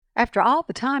After all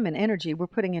the time and energy we're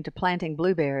putting into planting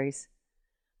blueberries,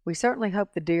 we certainly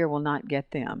hope the deer will not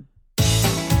get them.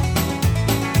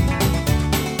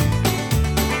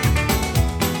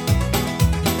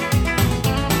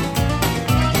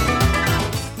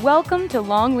 Welcome to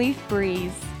Longleaf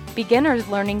Breeze. Beginners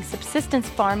learning subsistence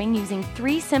farming using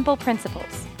 3 simple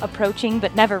principles, approaching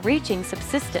but never reaching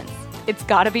subsistence. It's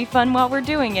gotta be fun while we're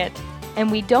doing it.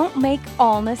 And we don't make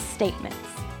allness statements.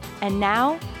 And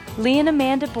now, Lee and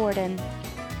Amanda Borden.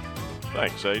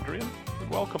 Thanks, Adrian, and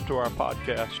welcome to our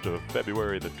podcast of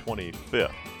February the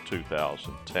 25th,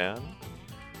 2010.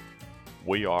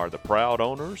 We are the proud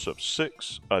owners of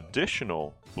 6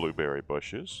 additional blueberry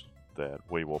bushes that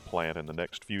we will plant in the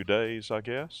next few days, I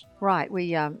guess. Right.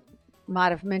 We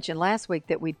might have mentioned last week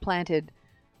that we'd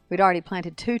already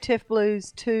planted 2 Tiff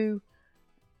Blues, 2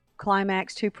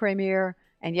 Climax, 2 Premier,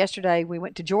 and yesterday we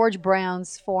went to George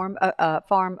Brown's farm,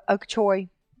 Okeechobee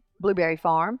Blueberry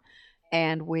Farm,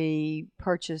 and we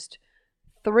purchased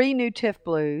 3 new Tiff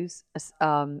Blues,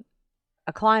 a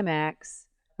Climax,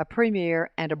 a Premier,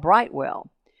 and a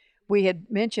Brightwell. We had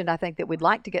mentioned, I think, that we'd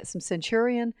like to get some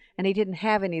Centurion, and he didn't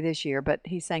have any this year, but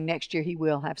he's saying next year he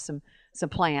will have some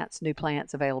new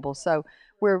plants available. So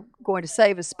we're going to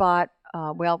save a spot.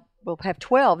 We'll have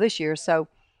 12 this year, so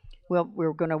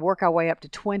we're going to work our way up to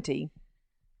 20,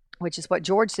 which is what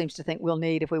George seems to think we'll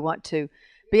need if we want to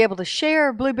be able to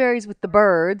share blueberries with the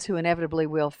birds, who inevitably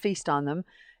will feast on them,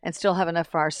 and still have enough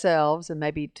for ourselves and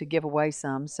maybe to give away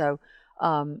some. So,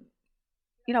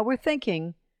 we're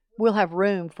thinking we'll have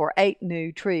room for 8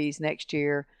 new trees next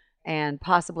year, and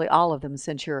possibly all of them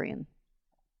Centurion.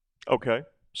 Okay.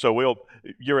 So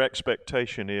your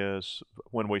expectation is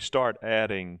when we start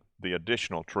adding the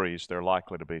additional trees, they're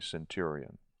likely to be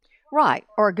Centurion. Right,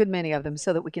 or a good many of them,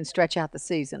 so that we can stretch out the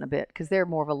season a bit, because they're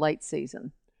more of a late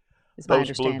season, is my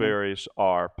understanding. Those blueberries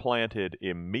are planted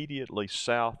immediately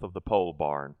south of the pole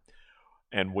barn,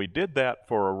 and we did that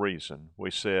for a reason.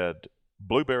 We said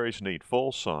blueberries need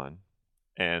full sun,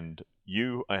 and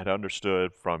you had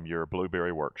understood from your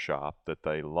blueberry workshop that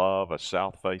they love a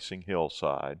south-facing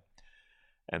hillside,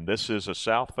 and this is a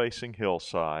south-facing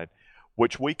hillside,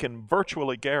 which we can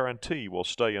virtually guarantee will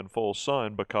stay in full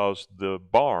sun because the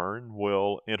barn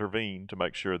will intervene to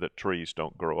make sure that trees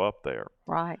don't grow up there.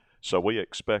 Right. So we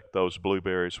expect those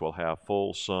blueberries will have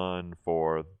full sun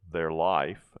for their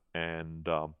life, and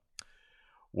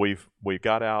we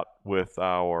got out with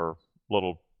our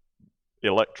little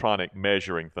electronic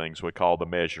measuring things we call the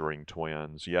measuring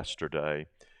twins yesterday,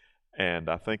 and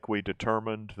I think we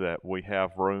determined that we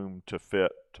have room to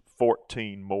fit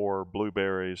 14 more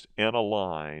blueberries in a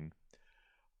line,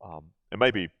 and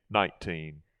maybe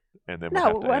 19, and then we'll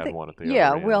have to add one at the other end.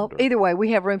 Yeah, well, either way,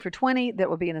 we have room for 20 that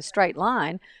will be in a straight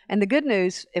line, and the good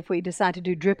news, if we decide to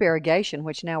do drip irrigation,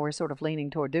 which now we're sort of leaning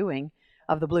toward doing,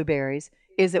 of the blueberries,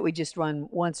 is that we just run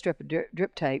one strip of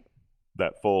drip tape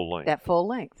that full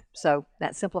length. So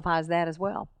that simplifies that as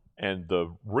well. And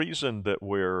the reason that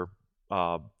we're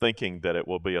thinking that it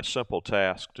will be a simple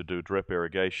task to do drip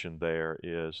irrigation there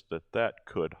is that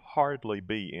could hardly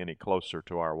be any closer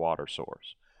to our water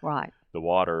source. Right. The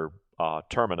water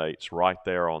terminates right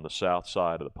there on the south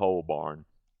side of the pole barn.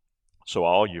 So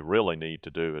all you really need to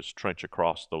do is trench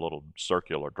across the little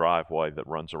circular driveway that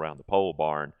runs around the pole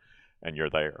barn, and you're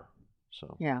there.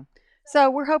 So yeah.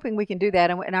 So we're hoping we can do that.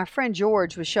 And our friend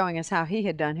George was showing us how he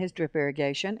had done his drip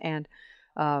irrigation, and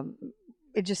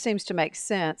it just seems to make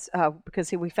sense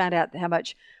because we found out how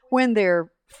much, when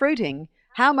they're fruiting,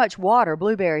 how much water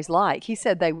blueberries like. He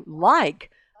said they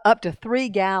like up to 3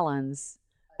 gallons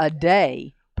a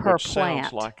day per plant.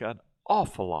 Sounds like an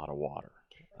awful lot of water.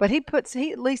 But he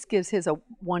at least gives his a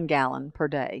 1 gallon per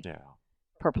day. Yeah.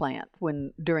 Per plant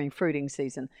during fruiting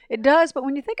season. It does, but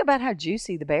when you think about how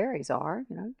juicy the berries are,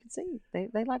 you can see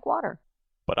they like water.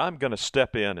 But I'm going to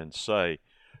step in and say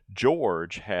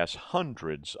George has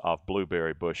hundreds of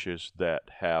blueberry bushes that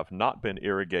have not been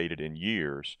irrigated in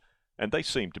years, and they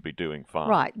seem to be doing fine.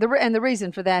 Right. And the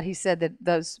reason for that, he said that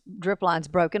those drip lines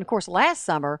broke. And, of course, last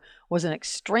summer was an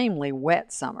extremely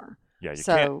wet summer. Yeah, you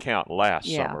can't count last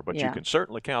summer, but you can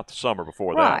certainly count the summer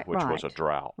before that, which was a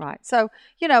drought. Right. So,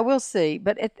 we'll see.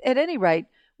 But at any rate,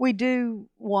 we do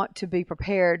want to be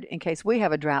prepared in case we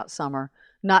have a drought summer,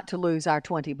 not to lose our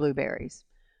 20 blueberries,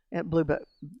 blueberry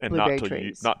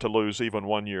trees. Not to lose even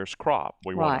one year's crop.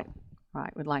 Right.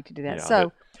 We'd like to do that. Yeah,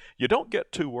 so you don't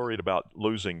get too worried about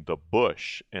losing the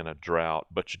bush in a drought,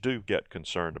 but you do get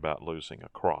concerned about losing a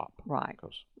crop. Right.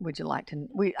 Would you like to?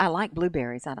 I like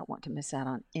blueberries. I don't want to miss out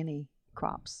on any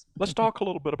crops. Let's talk a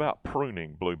little bit about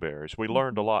pruning blueberries. We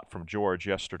learned a lot from George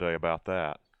yesterday about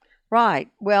that. Right.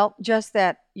 Well, just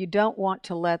that you don't want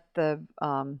to let the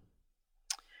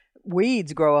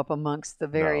weeds grow up amongst the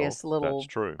No, various little. that's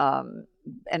true.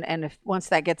 And if once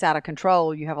that gets out of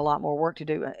control, you have a lot more work to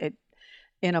do.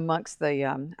 In amongst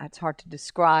the it's hard to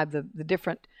describe the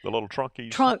different The little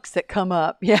trunkies. trunks that come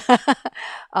up, yeah,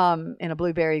 in a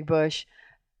blueberry bush.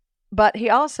 But he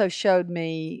also showed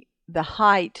me the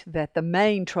height that the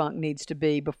main trunk needs to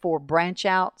be before branch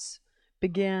outs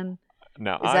begin.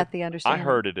 Now, Is that the I understanding?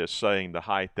 heard it as saying the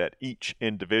height that each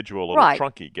individual little Right.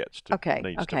 trunky needs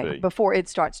to be. Before it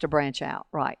starts to branch out,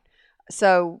 right.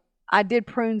 So I did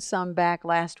prune some back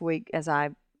last week as I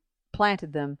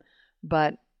planted them,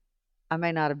 but I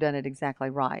may not have done it exactly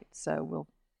right. So we'll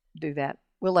do that.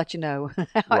 We'll let you know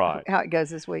Right. how it goes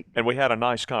this week. And we had a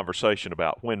nice conversation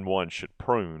about when one should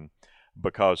prune,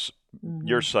 because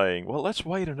you're saying, well, let's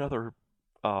wait another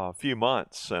few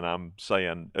months, and I'm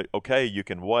saying, okay, you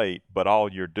can wait, but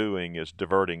all you're doing is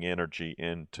diverting energy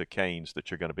into canes that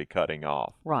you're going to be cutting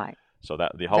off. Right. So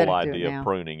that the whole Better do it idea now. of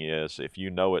pruning is, if you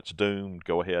know it's doomed,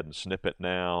 go ahead and snip it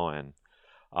now, and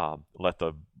let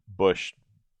the bush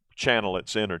channel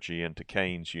its energy into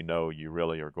canes you know you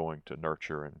really are going to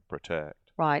nurture and protect.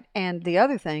 Right. And the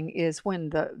other thing is when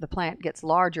the plant gets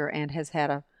larger and has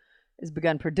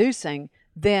begun producing,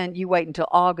 then you wait until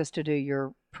August to do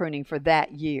your pruning for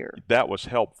that year. That was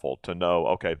helpful to know,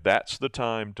 okay, that's the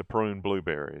time to prune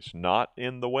blueberries, not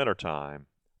in the wintertime,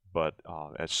 but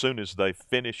as soon as they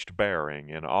finished bearing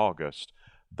in August,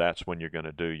 that's when you're going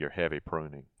to do your heavy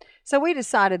pruning. So we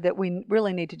decided that we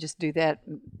really need to just do that,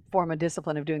 form a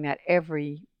discipline of doing that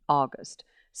every August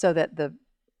so that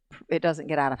it doesn't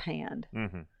get out of hand.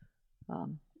 Mm-hmm.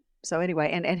 So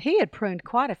anyway, and he had pruned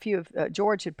quite a few of,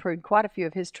 George had pruned quite a few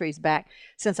of his trees back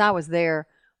since I was there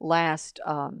last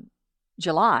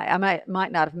July. I might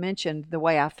not have mentioned the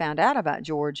way I found out about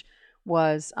George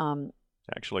was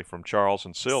Actually from Charles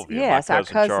and Sylvia, yes, my our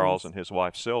cousin cousins, Charles and his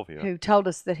wife Sylvia. who told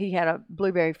us that he had a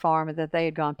blueberry farm and that they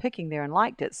had gone picking there and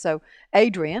liked it. So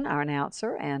Adrian, our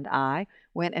announcer, and I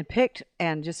went and picked,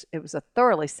 and it was a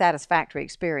thoroughly satisfactory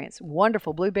experience.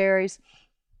 Wonderful blueberries,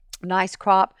 nice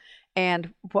crop.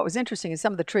 And what was interesting is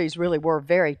some of the trees really were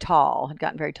very tall, had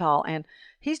gotten very tall. And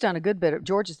he's done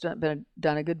George has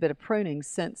done a good bit of pruning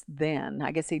since then.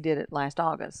 I guess he did it last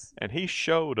August. And he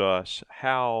showed us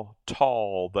how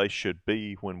tall they should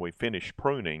be when we finish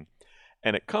pruning,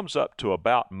 and it comes up to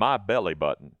about my belly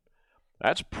button.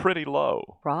 That's pretty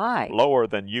low. Right. Lower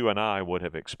than you and I would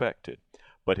have expected.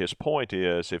 But his point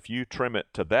is, if you trim it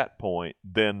to that point,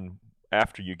 then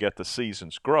after you get the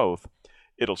season's growth,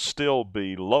 it'll still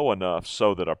be low enough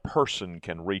so that a person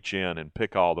can reach in and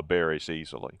pick all the berries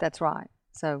easily. That's right.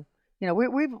 So,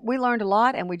 we learned a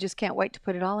lot, and we just can't wait to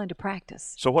put it all into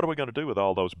practice. So what are we going to do with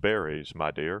all those berries,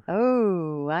 my dear?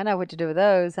 Oh, I know what to do with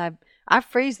those. I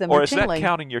freeze them Or routinely. is that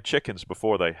counting your chickens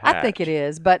before they hatch? I think it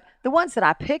is, but the ones that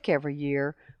I pick every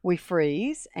year, we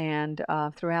freeze, and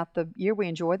throughout the year we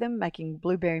enjoy them, making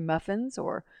blueberry muffins,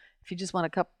 or if you just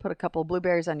want to put a couple of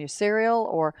blueberries on your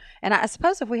cereal, and I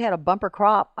suppose if we had a bumper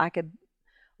crop, I could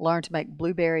learn to make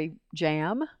blueberry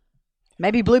jam,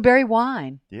 maybe blueberry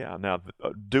wine. Yeah. Now,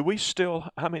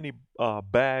 how many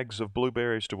bags of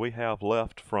blueberries do we have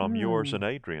left from yours and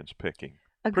Adrian's picking?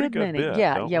 A Pretty good many. bit,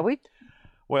 Yeah, don't yeah. we?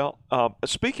 Well,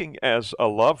 speaking as a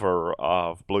lover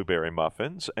of blueberry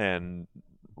muffins, and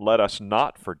let us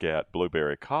not forget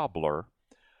blueberry cobbler,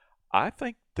 I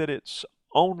think that it's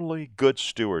only good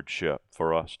stewardship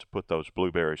for us to put those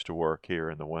blueberries to work here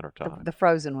in the wintertime. The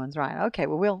frozen ones, right. Okay,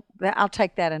 well, I'll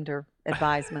take that under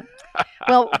advisement.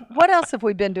 Well, what else have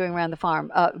we been doing around the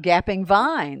farm? Gapping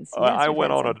vines. Yes, I we've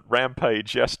went had on a some.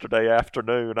 rampage yesterday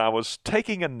afternoon. I was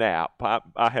taking a nap.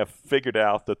 I have figured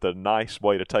out that the nice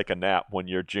way to take a nap when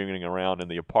you're journeying around in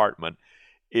the apartment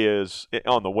is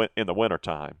in the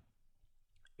wintertime,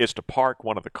 is to park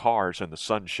one of the cars in the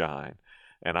sunshine,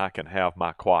 and I can have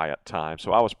my quiet time.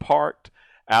 So I was parked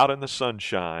out in the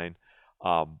sunshine,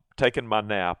 taking my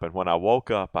nap, and when I woke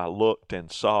up, I looked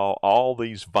and saw all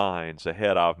these vines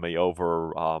ahead of me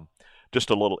over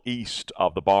just a little east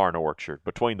of the barn orchard,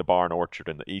 between the barn orchard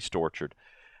and the east orchard.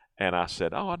 And I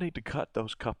said, I need to cut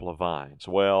those couple of vines.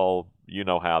 Well, you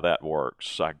know how that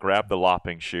works. I grabbed the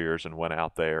lopping shears and went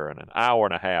out there, and an hour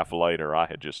and a half later, I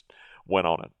had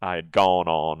gone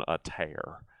on a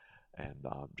tear. And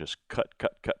just cut.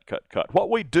 What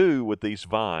we do with these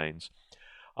vines,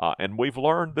 and we've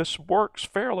learned this works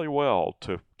fairly well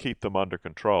to keep them under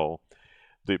control.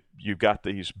 You've got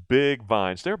these big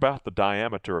vines. They're about the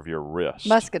diameter of your wrist.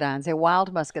 Muscadines. They're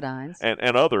wild muscadines. And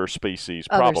other species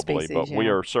probably, but we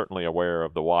are certainly aware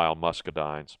of the wild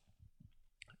muscadines.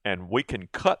 And we can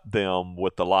cut them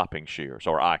with the lopping shears,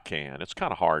 or I can. It's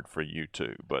kind of hard for you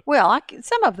to, but Well,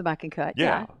 some of them I can cut.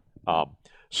 yeah.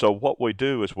 So what we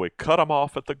do is we cut them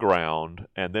off at the ground,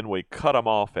 and then we cut them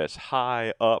off as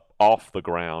high up off the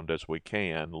ground as we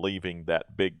can, leaving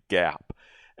that big gap.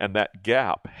 And that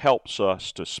gap helps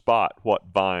us to spot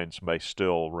what vines may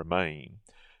still remain.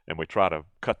 And we try to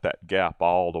cut that gap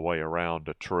all the way around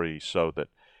a tree so that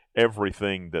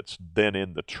everything that's then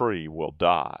in the tree will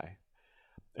die.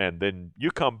 And then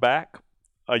you come back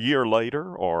a year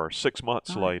later or 6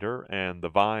 months later, and the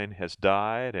vine has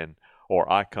died,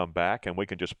 or I come back, and we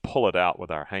can just pull it out with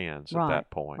our hands at that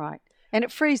point. Right. And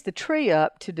it frees the tree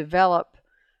up to develop,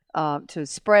 to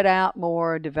spread out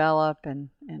more, develop, and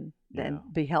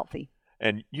be healthy.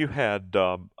 And you had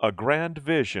a grand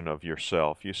vision of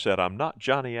yourself. You said, I'm not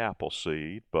Johnny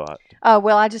Appleseed, but...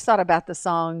 Well, I just thought about the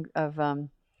song of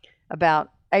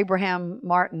about Abraham,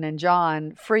 Martin, and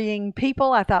John freeing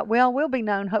people. I thought, well, we'll be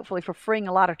known, hopefully, for freeing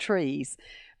a lot of trees.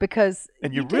 Because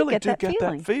you really do get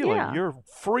that feeling. Yeah. You're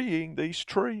freeing these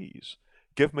trees.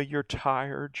 Give me your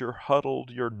tired, your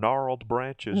huddled, your gnarled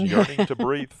branches yearning to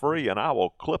breathe free, and I will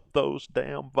clip those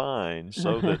damn vines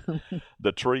so that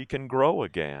the tree can grow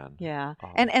again. Yeah.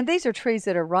 And these are trees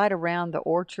that are right around the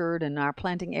orchard and our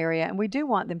planting area, and we do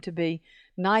want them to be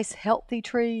nice, healthy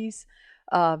trees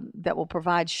that will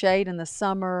provide shade in the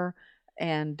summer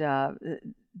and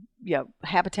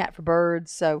habitat for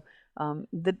birds. So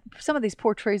some of these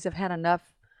poor trees have had enough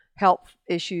health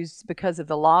issues because of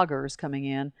the loggers coming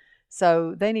in,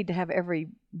 so they need to have every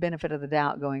benefit of the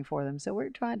doubt going for them. So we're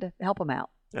trying to help them out.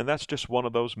 And that's just one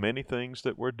of those many things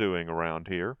that we're doing around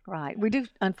here. Right. We do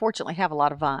unfortunately have a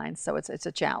lot of vines, so it's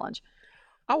a challenge.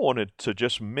 I wanted to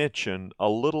just mention a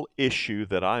little issue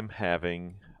that I'm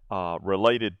having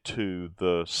related to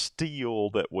the steel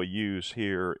that we use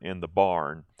here in the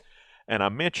barn. And I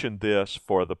mentioned this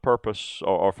for the purpose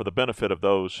or for the benefit of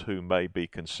those who may be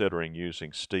considering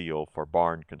using steel for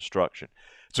barn construction.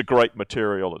 It's a great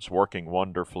material. It's working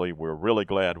wonderfully. We're really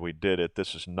glad we did it.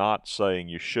 This is not saying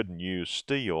you shouldn't use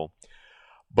steel,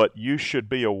 but you should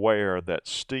be aware that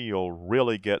steel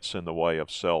really gets in the way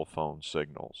of cell phone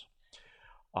signals.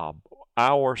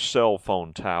 Our cell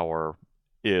phone tower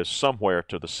is somewhere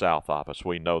to the south of us.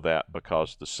 We know that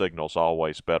because the signal's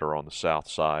always better on the south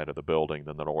side of the building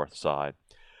than the north side.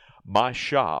 My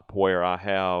shop, where I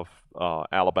have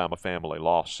Alabama Family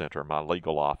Law Center, my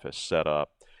legal office set up,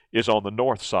 is on the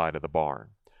north side of the barn.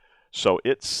 So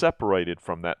it's separated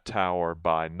from that tower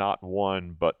by not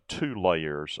one but 2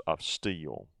 layers of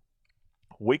steel.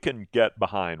 We can get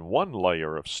behind 1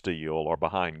 layer of steel or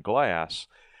behind glass,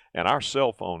 and our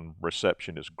cell phone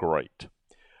reception is great.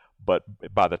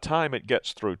 But by the time it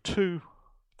gets through 2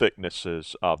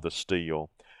 thicknesses of the steel,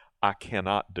 I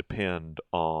cannot depend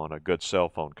on a good cell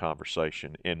phone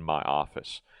conversation in my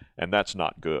office, and that's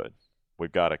not good.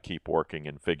 We've got to keep working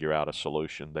and figure out a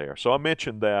solution there. So I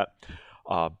mentioned that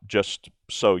just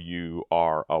so you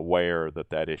are aware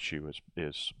that issue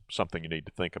is something you need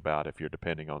to think about if you're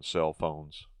depending on cell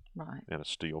phones in a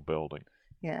steel building.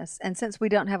 Yes, and since we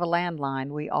don't have a landline,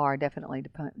 we are definitely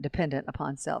dependent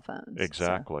upon cell phones.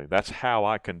 Exactly. So. That's how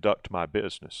I conduct my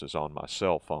business, is on my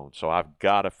cell phone. So I've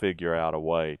got to figure out a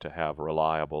way to have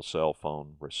reliable cell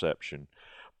phone reception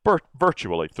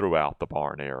virtually throughout the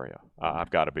barn area.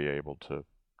 I've got to be able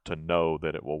to know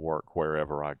that it will work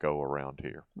wherever I go around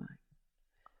here. Right.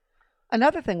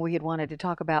 Another thing we had wanted to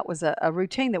talk about was a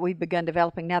routine that we've begun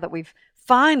developing now that we've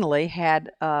finally had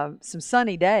some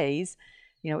sunny days.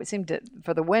 You know, it seemed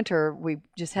for the winter, we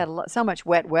just had so much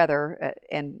wet weather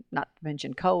and not to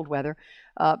mention cold weather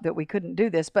that we couldn't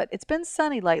do this. But it's been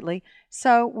sunny lately,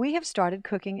 so we have started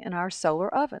cooking in our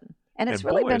solar oven. And it's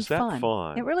really been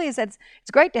fun. It really is. It's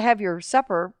great to have your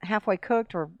supper halfway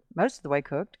cooked or most of the way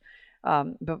cooked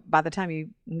by the time you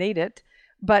need it.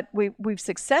 But we've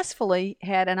successfully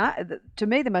had, and to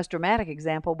me, the most dramatic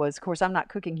example was, of course, I'm not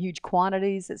cooking huge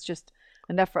quantities. It's just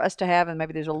enough for us to have, and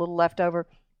maybe there's a little left over.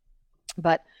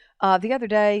 But the other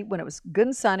day, when it was good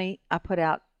and sunny, I put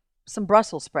out some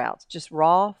Brussels sprouts, just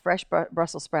raw, fresh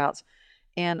Brussels sprouts,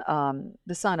 in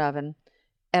the sun oven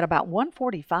at about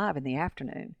 1:45 in the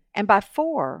afternoon. And by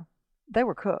 4, they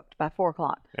were cooked, by 4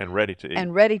 o'clock. And ready to eat.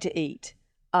 And ready to eat.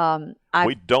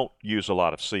 We don't use a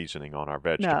lot of seasoning on our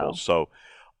vegetables, so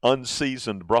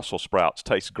unseasoned Brussels sprouts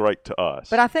taste great to us.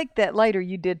 But I think that later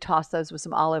you did toss those with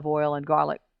some olive oil and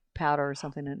garlic powder or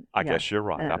something. And I guess you're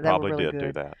right. I probably did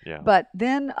do that. Yeah. But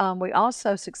then we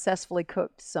also successfully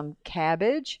cooked some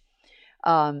cabbage,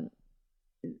 and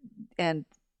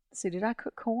see, did I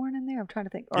cook corn in there? I'm trying to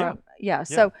think. Yeah.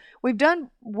 So we've done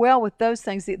well with those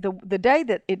things. The day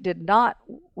that it did not,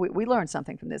 we learned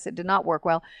something from this. It did not work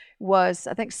well. Was,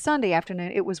 I think, Sunday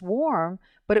afternoon. It was warm,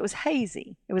 but it was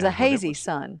hazy. It was a hazy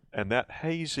sun. And that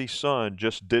hazy sun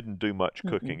just didn't do much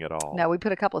cooking at all. No, we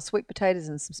put a couple of sweet potatoes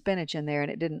and some spinach in there,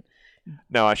 and it didn't.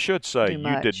 Now, I should say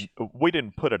we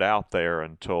didn't put it out there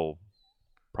until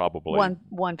probably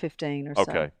 1:15 or so.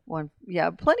 Okay.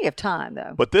 Plenty of time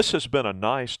though. But this has been a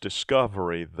nice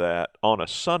discovery that on a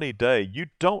sunny day, you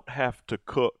don't have to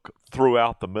cook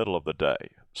throughout the middle of the day.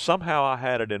 Somehow I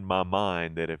had it in my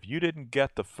mind that if you didn't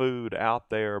get the food out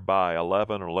there by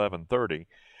 11 or 11:30,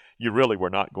 you really were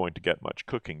not going to get much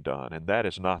cooking done, and that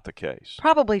is not the case.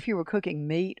 Probably if you were cooking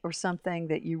meat or something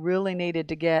that you really needed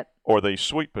to get. Or these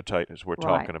sweet potatoes we're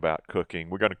talking about cooking.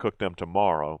 We're going to cook them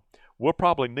tomorrow. We'll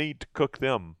probably need to cook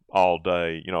them all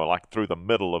day, like through the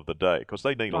middle of the day, because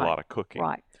they need a lot of cooking.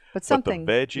 Right. But something.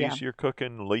 But the veggies you're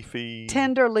cooking, leafy.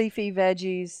 Tender, leafy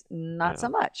veggies, not so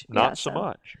much. Not so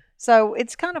much. So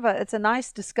it's kind of it's a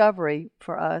nice discovery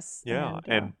for us. Yeah.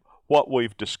 And what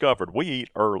we've discovered, we eat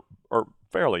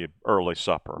fairly early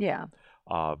supper. Yeah.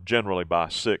 Generally by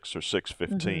 6 or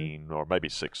 6:15 or maybe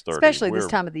 6:30. Especially this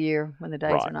time of the year when the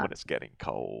days are not. When it's getting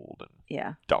cold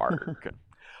and dark.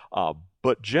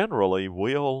 But generally,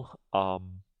 we'll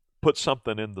put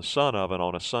something in the sun oven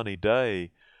on a sunny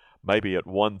day, maybe at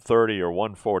 1:30 or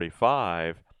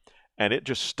 1:45, and it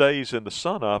just stays in the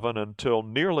sun oven until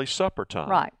nearly supper time.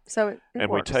 Right. So it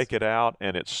and works. We take it out,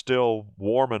 and it's still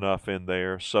warm enough in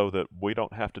there so that we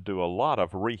don't have to do a lot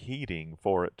of reheating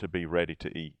for it to be ready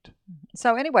to eat.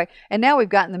 So anyway, and now we've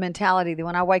gotten the mentality that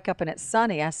when I wake up and it's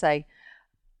sunny, I say,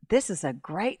 this is a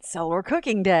great solar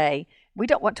cooking day. We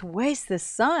don't want to waste this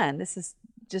sun. This is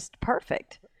just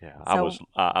perfect. Yeah,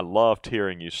 I loved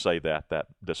hearing you say that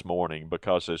this morning,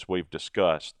 because as we've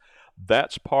discussed,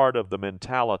 that's part of the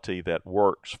mentality that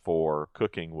works for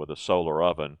cooking with a solar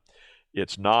oven.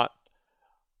 It's not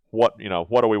what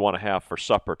do we want to have for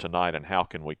supper tonight and how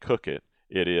can we cook it?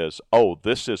 It is,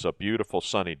 this is a beautiful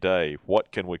sunny day.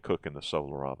 What can we cook in the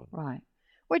solar oven? Right,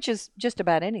 which is just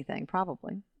about anything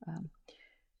probably.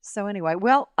 So anyway,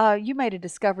 you made a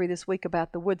discovery this week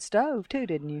about the wood stove too,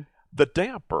 didn't you? The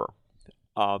damper.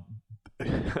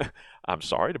 I'm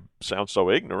sorry to sound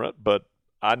so ignorant, but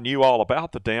I knew all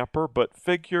about the damper, but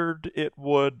figured it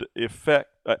would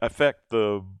affect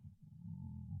the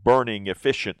burning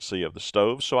efficiency of the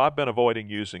stove, so I've been avoiding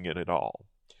using it at all.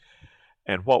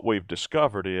 And what we've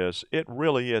discovered is it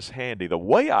really is handy. The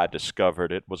way I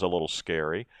discovered it was a little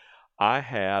scary. I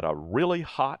had a really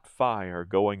hot fire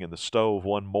going in the stove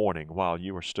one morning while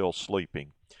you were still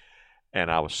sleeping.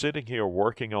 And I was sitting here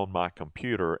working on my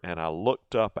computer, and I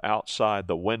looked up outside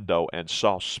the window and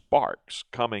saw sparks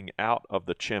coming out of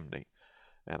the chimney.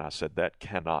 And I said, that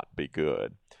cannot be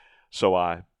good. So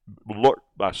I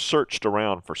searched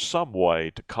around for some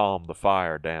way to calm the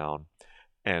fire down,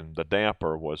 and the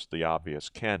damper was the obvious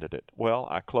candidate. Well,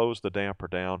 I closed the damper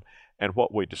down, and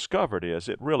what we discovered is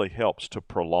it really helps to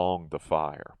prolong the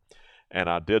fire. And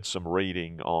I did some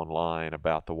reading online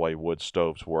about the way wood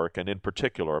stoves work, and in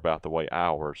particular about the way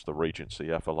ours, the Regency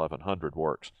F1100,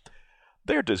 works.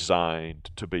 They're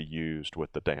designed to be used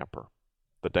with the damper.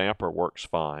 The damper works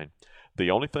fine.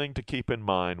 The only thing to keep in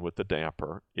mind with the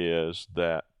damper is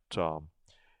that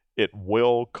it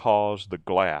will cause the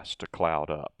glass to cloud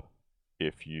up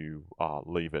if you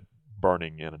leave it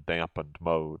burning in a dampened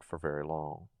mode for very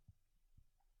long.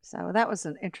 So that was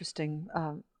an interesting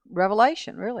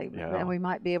revelation, really. Yeah. And we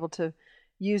might be able to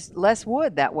use less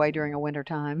wood that way during a winter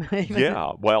time.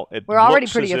 Yeah, well, we're already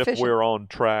looks pretty as efficient. if we're on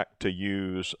track to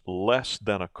use less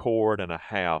than 1.5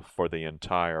 cords for the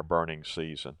entire burning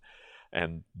season.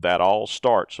 And that all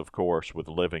starts, of course, with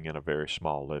living in a very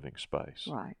small living space.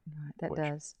 Right, that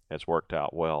does. Has worked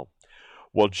out well.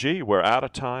 Well, gee, we're out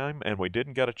of time, and we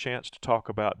didn't get a chance to talk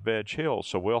about Veg Hill,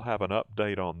 so we'll have an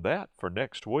update on that for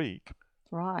next week.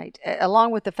 Right,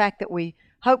 along with the fact that we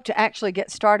hope to actually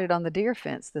get started on the deer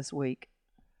fence this week.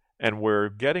 And we're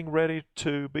getting ready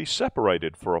to be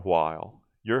separated for a while.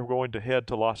 You're going to head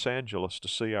to Los Angeles to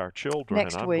see our children,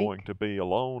 next and I'm week. Going to be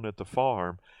alone at the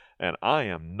farm, and I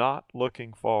am not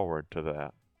looking forward to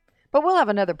that. But we'll have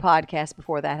another podcast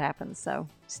before that happens, so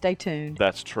stay tuned.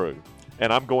 That's true.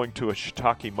 And I'm going to a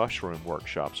shiitake mushroom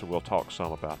workshop, so we'll talk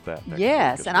some about that next week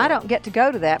Yes, and well. I don't get to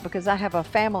go to that because I have a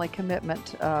family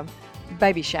commitment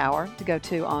baby shower to go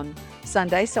to on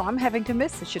Sunday, so I'm having to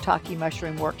miss the shiitake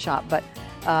mushroom workshop. But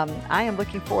I am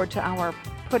looking forward to our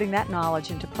putting that knowledge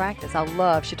into practice. I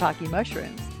love shiitake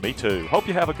mushrooms. Me too. Hope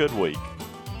you have a good week.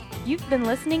 You've been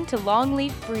listening to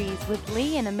Longleaf Breeze with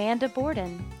Lee and Amanda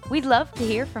Borden. We'd love to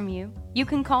hear from you. You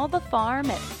can call the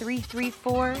farm at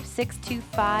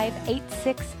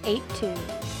 334-625-8682.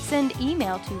 Send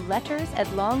email to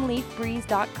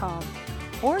letters@longleafbreeze.com.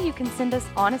 Or you can send us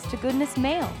honest-to-goodness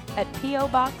mail at P.O.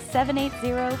 Box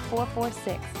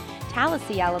 780446,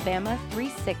 Tallahassee, Alabama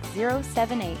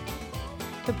 36078.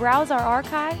 To browse our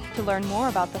archive, to learn more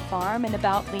about the farm and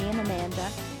about Lee and Amanda,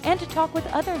 and to talk with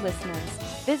other listeners,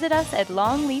 visit us at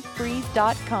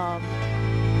longleafbreeze.com.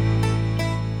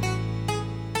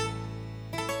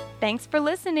 Thanks for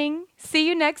listening. See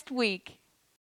you next week.